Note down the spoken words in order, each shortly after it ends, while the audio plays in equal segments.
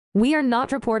We are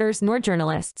not reporters nor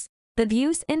journalists. The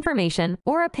views, information,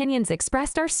 or opinions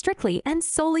expressed are strictly and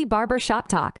solely barbershop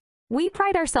talk. We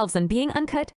pride ourselves on being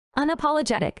uncut,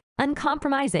 unapologetic,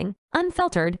 uncompromising,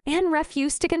 unfiltered, and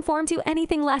refuse to conform to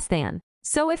anything less than.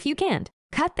 So if you can't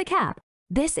cut the cap,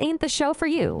 this ain't the show for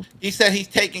you. He said he's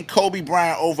taking Kobe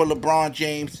Bryant over LeBron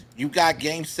James. You got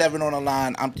Game 7 on the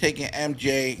line. I'm taking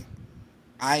MJ.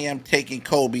 I am taking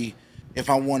Kobe if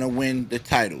I want to win the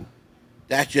title.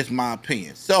 That's just my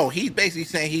opinion. So he's basically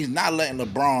saying he's not letting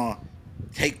LeBron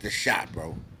take the shot,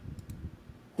 bro.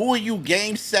 Who are you?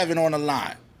 Game 7 on the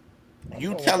line.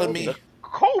 You telling me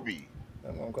Kobe?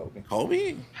 I'm going Kobe.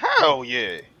 Kobe? Hell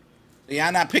yeah. Yeah,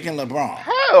 I'm not picking LeBron.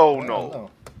 Hell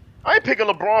no. I ain't picking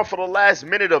LeBron for the last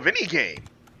minute of any game.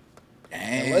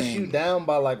 Dang. Unless you down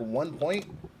by like 1 point.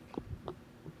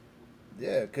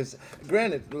 Yeah, because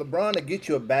granted, LeBron will get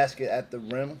you a basket at the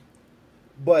rim,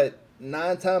 but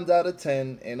 9 times out of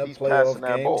 10 in a playoff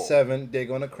game 7, they're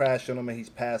gonna crash on him and he's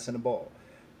passing the ball.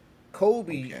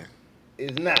 Kobe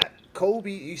is not.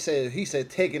 Kobe, he said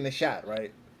taking the shot,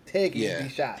 right? Taking the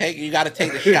shot. You got to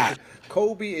take the shot.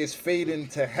 Kobe is fading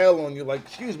to hell on you, like,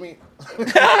 excuse me.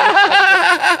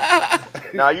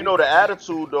 Now, you know the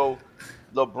attitude, though.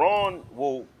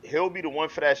 LeBron he'll be the one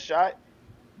for that shot,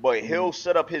 but he'll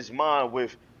set up his mind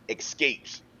with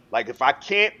escapes. Like, if I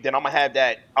can't, then I'm going to have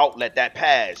that outlet, that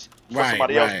pass for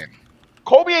somebody else.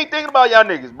 Kobe ain't thinking about y'all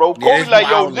niggas, bro. Kobe like,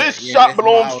 yo, this shot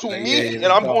belongs to me, and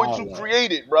I'm going to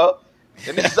create it, bro.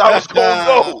 And this is how it's going to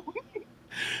go.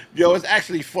 Yo, it's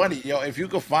actually funny. Yo, if you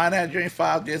could find that Dream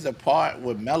 5, there's a part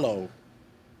with Melo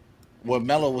where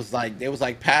Melo was like, they was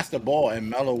like, pass the ball, and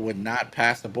Melo would not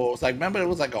pass the ball. It's like, remember, it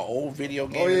was like an old video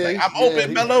game. Like, I'm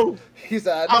open, Melo. He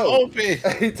said, I know. I'm open.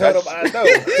 He told him, I know.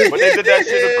 But they did that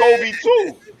shit to Kobe,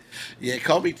 too. Yeah,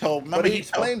 Kobe told. Remember, but he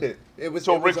explained it. It was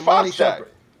Rick Amani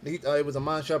Shepard. It was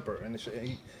Amon Shepard,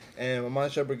 and Amon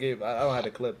Shepard gave. I don't have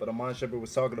the clip, but Amon Shepard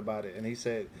was talking about it, and he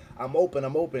said, "I'm open,"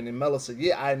 and Melo said,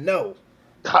 "Yeah, I know."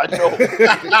 I know.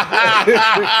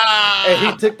 And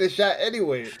he took the shot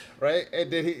anyway, right? And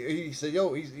then he said,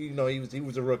 "Yo, he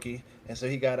was a rookie," and so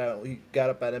he got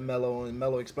up at Melo, and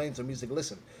Melo explained to him. He said,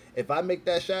 "Listen, if I make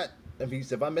that shot."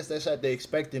 If I miss that shot, they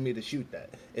expected me to shoot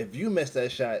that. If you miss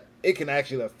that shot, it can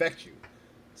actually affect you.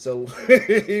 So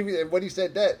when he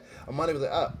said that, Amani was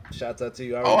like, shouts out to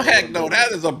you. Oh, heck no.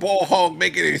 That is a ball hog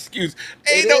making an excuse.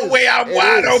 Ain't no way I'm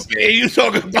wide open. You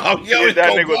talking about, yo,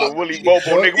 that nigga the Willie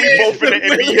Bobo nigga. We both in the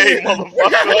NBA,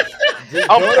 motherfucker.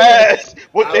 I'm past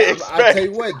what they expect. I tell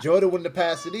you what, Jordan wouldn't have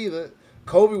passed it either.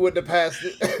 Kobe wouldn't have passed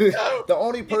it. The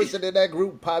only person in that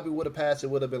group probably would have passed it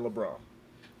would have been LeBron.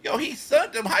 Yo, he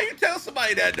sucked him. How you tell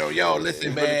somebody that, though? Yo,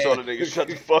 listen, man. Told the nigga, shut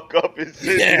the fuck up and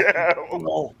sit down.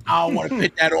 Oh, I don't want to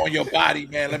put that on your body,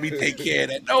 man. Let me take care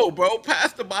of that. No, bro.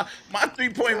 Pastor, my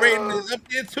 3-point rating is up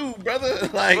there, too, brother.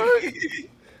 Like,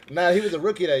 nah, he was a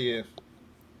rookie that year.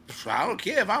 I don't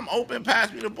care if I'm open,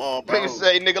 pass me the ball, bro. Nigga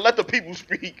say, nigga, let the people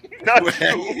speak, not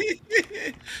you.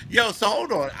 Yo, so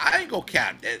hold on. I ain't gonna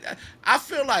cap. I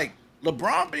feel like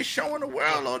LeBron been showing the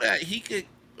world all that he could,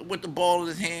 with the ball in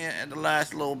his hand and the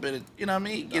last little bit of, you know what I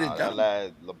mean? Get it done.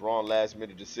 LeBron last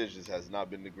minute decisions has not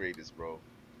been the greatest, bro.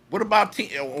 What about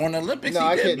on the Olympics? No,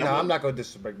 I can't. No, I'm not gonna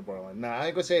disrespect LeBron. No, I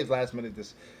ain't gonna say his last minute.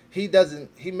 He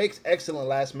doesn't. He makes excellent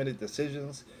last minute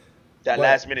decisions. That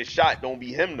last minute shot don't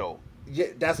be him though. Yeah,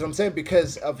 that's what I'm saying,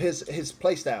 because of his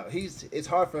play style. It's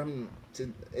hard for him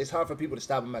to. It's hard for people to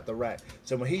stop him at the rack.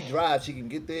 So when he drives, he can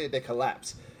get there. They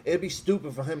collapse. It'd be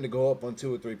stupid for him to go up on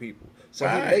 2 or 3 people. So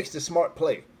he makes the smart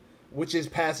play, which is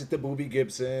pass it to Boobie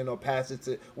Gibson or pass it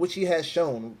to, which he has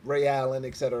shown, Ray Allen,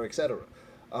 et cetera, et cetera.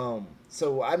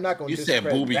 So I'm not going to discredit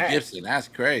that. You said Boobie Gibson. That's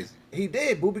crazy. He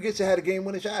did. Boobie Gibson had a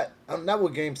game-winning shot. Not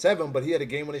with Game 7, but he had a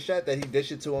game-winning shot that he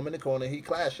dished it to him in the corner. He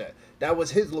clash shot. That was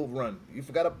his little run. You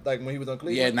forgot, like, when he was on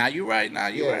Cleveland? Yeah, now you're right. Now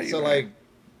you're right. So, like,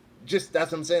 just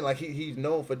that's what I'm saying. Like, he's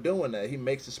known for doing that. He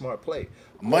makes a smart play.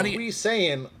 We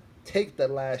saying take the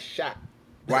last shot.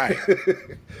 Right.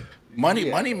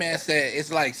 Money Man said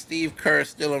it's like Steve Kerr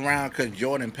still around because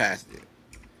Jordan passed it.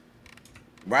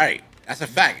 Right. That's a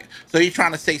fact. So you're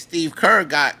trying to say Steve Kerr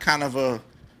got kind of a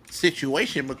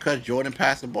situation because Jordan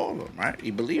passed the ball to him, right?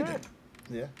 He believed it.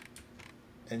 Yeah.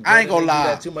 And I ain't gonna lie.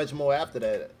 That too much more after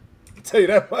that. I'll tell you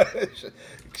that much.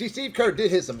 See, Steve Kerr did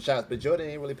hit some shots, but Jordan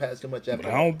ain't really passed too much after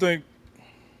that. I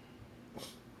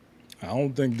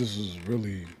don't think this is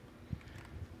really.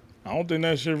 I don't think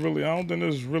this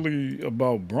is really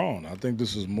about Braun. I think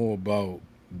this is more about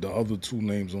the other 2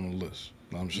 names on the list.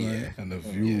 You know what I'm saying? Yeah. And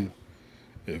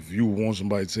if you want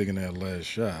somebody taking that last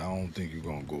shot, I don't think you're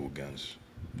gonna go against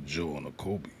Joe and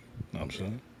Kobe. You know what I'm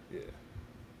saying? Yeah.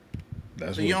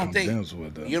 That's So what you it don't comes think down to.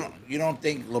 At that point. you don't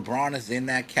think LeBron is in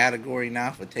that category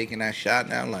now for taking that shot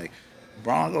now? Like,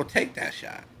 LeBron go take that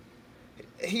shot.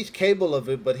 He's capable of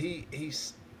it, but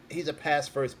he's a pass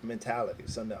first mentality.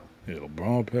 So no. Yeah,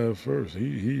 LeBron passed first.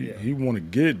 Yeah. He want to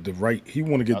get the right. He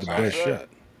want to get That's the what I best said. shot.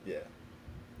 Yeah.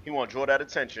 He want to draw that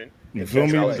attention You and feel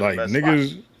get me? out to the Like best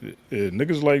spot.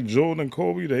 niggas like Jordan and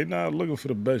Kobe, they not looking for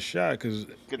the best shot because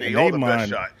Because they in all they the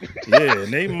best mind, shot. yeah,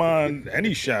 in they mind,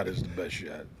 any shot is the best shot. You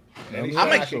know what Any I'm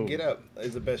shot saying? I can get up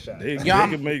is the best shot. They Yeah,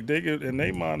 could make in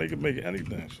they mind they could make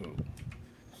anything. So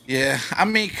yeah. I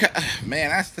mean,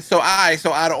 man, so. All right,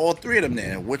 so out of all three of them,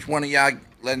 then which one of y'all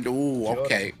letting do? Ooh, Jordan.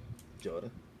 okay,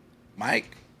 Jordan.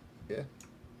 Mike. Yeah.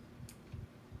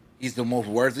 He's the most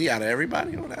worthy out of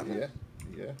everybody or whatever. Yeah.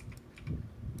 Yeah.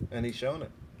 And he's shown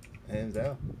it, hands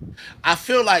down. I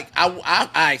feel like all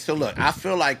right. So look, I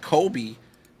feel like Kobe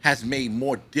has made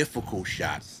more difficult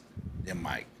shots than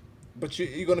Mike. But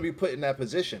you're going to be put in that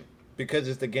position because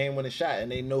it's the game-winning shot,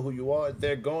 and they know who you are.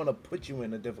 They're going to put you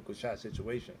in a difficult shot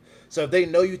situation. So if they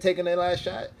know you taking that last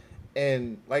shot,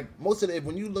 and like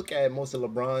when you look at most of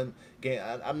LeBron game,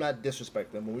 I'm not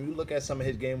disrespecting him. When you look at some of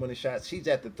his game-winning shots, he's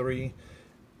at the three.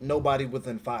 Nobody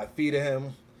within 5 feet of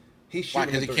him. He's shooting.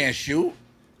 Why? Because he can't shoot.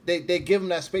 They give him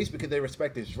that space because they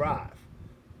respect his drive.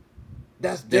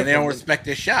 That's Then different. they don't respect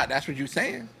his shot. That's what you're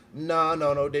saying.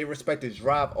 No. They respect his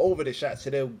drive over the shot, so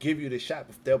they'll give you the shot.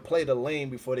 They'll play the lane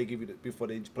before they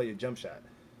play your jump shot.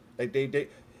 Like they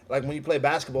like when you play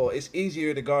basketball, it's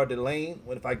easier to guard the lane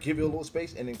if I give you a little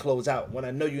space and then close out. When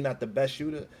I know you're not the best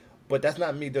shooter, but that's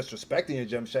not me disrespecting your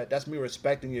jump shot. That's me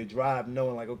respecting your drive,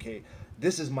 knowing like, okay,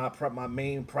 this is my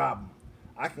main problem.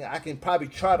 I can probably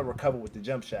try to recover with the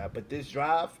jump shot, but this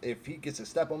drive, if he gets a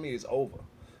step on me, it's over.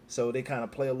 So they kind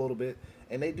of play a little bit,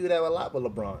 and they do that a lot with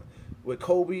LeBron. With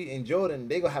Kobe and Jordan,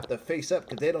 they're going to have to face up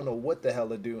because they don't know what the hell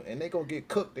to do, and they're going to get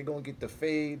cooked. They're going to get the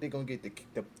fade. They're going to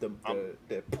get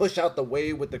the push out the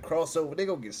way with the crossover. They're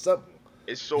going to get something.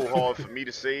 It's so hard for me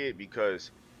to say it because,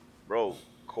 bro,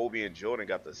 Kobe and Jordan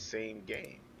got the same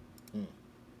game.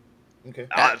 Okay.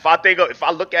 If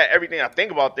I look at everything, I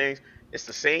think about things, it's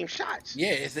the same shots.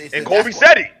 Yeah, and Kobe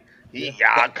said it.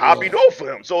 I copied off of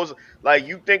him. So it's like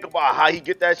you think about how he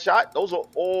get that shot. Those are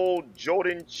all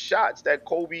Jordan shots that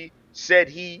Kobe said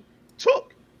he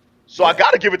took. So I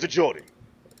got to give it to Jordan.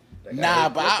 Nah,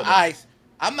 but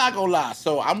I'm not gonna lie.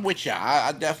 So I'm with y'all.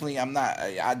 I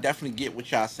definitely get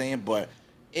what y'all saying. But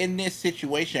in this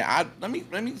situation, let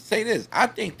me say this. I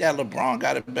think that LeBron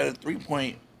got a better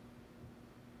 3-point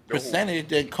percentage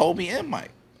than Kobe and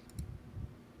Mike.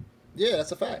 Yeah,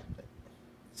 that's a fact.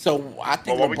 So I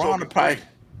think LeBron will probably.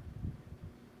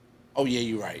 Oh yeah,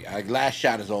 you're right. Last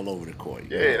shot is all over the court.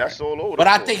 Yeah, that's all over. But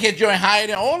I think his joint higher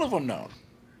than all of them though.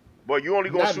 But you only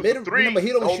gonna shoot the three. Remember, he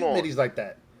don't shoot middies like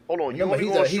that. Hold on, remember,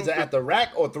 he's at the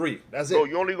rack or three. That's it. Bro,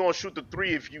 you only gonna shoot the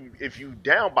three if you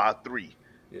down by 3.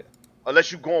 Yeah.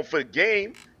 Unless you going for the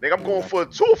game, nigga, I'm going for a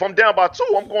 2. If I'm down by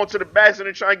 2, I'm going to the basket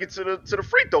and trying to get to the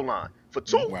free throw line for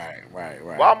 2. Right.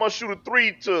 Why am I shoot a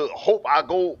 3 to hope I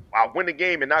win the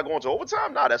game and not go into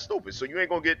overtime? Nah, that's stupid. So you ain't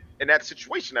gonna get in that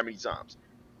situation that many times.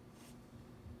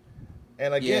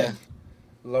 And again,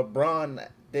 LeBron,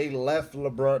 they left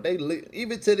LeBron.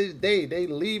 Even to this day, they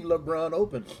leave LeBron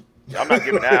open. I'm not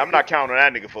giving that. I'm not counting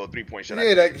that nigga for a 3-point shot.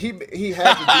 Yeah, like he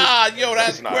had to do. Yo,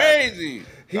 that's crazy.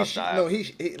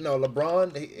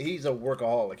 LeBron, he's a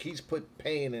workaholic. He's put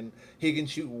pain in. He can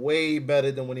shoot way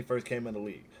better than when he first came in the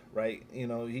league, right? You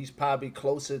know, he's probably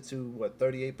closer to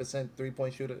 38%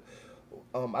 3-point shooter.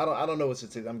 I don't know what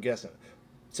statistics. I'm guessing.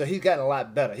 So he's gotten a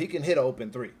lot better. He can hit an open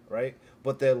 3, right?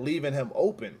 But they're leaving him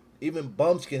open. Even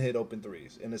bums can hit open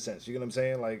 3s in a sense. You get what I'm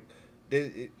saying? Like,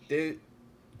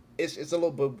 it's a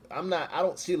little bit. I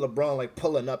don't see LeBron like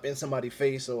pulling up in somebody's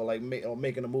face or like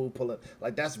making a move, pulling.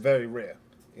 Like that's very rare.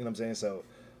 You know what I'm saying? So,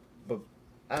 but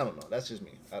I don't know. That's just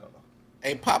me. I don't know.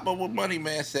 Hey, Papa, what Money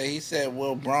Man say? He said,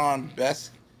 "Will Braun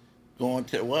best going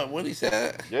to what? What he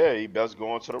said? Yeah, he best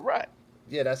going to the rack.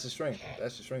 Yeah, that's the strength.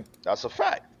 That's the strength. That's a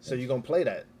fact. So you're gonna play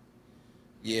that?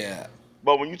 Yeah.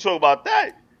 But when you talk about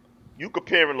that, you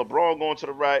comparing LeBron going to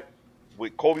the rack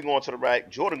with Kobe going to the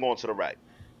rack, Jordan going to the rack.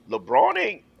 LeBron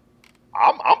ain't.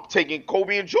 I'm taking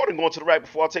Kobe and Jordan going to the rack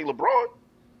before I take LeBron.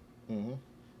 Mm-hmm.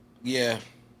 Yeah,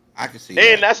 I can see that.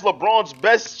 And that's LeBron's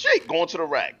best shit going to the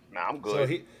rack. Nah, I'm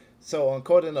good. So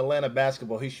according to Atlanta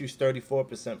basketball, he shoots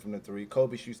 34% from the 3.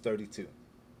 Kobe shoots 32.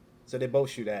 So they both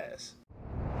shoot ass.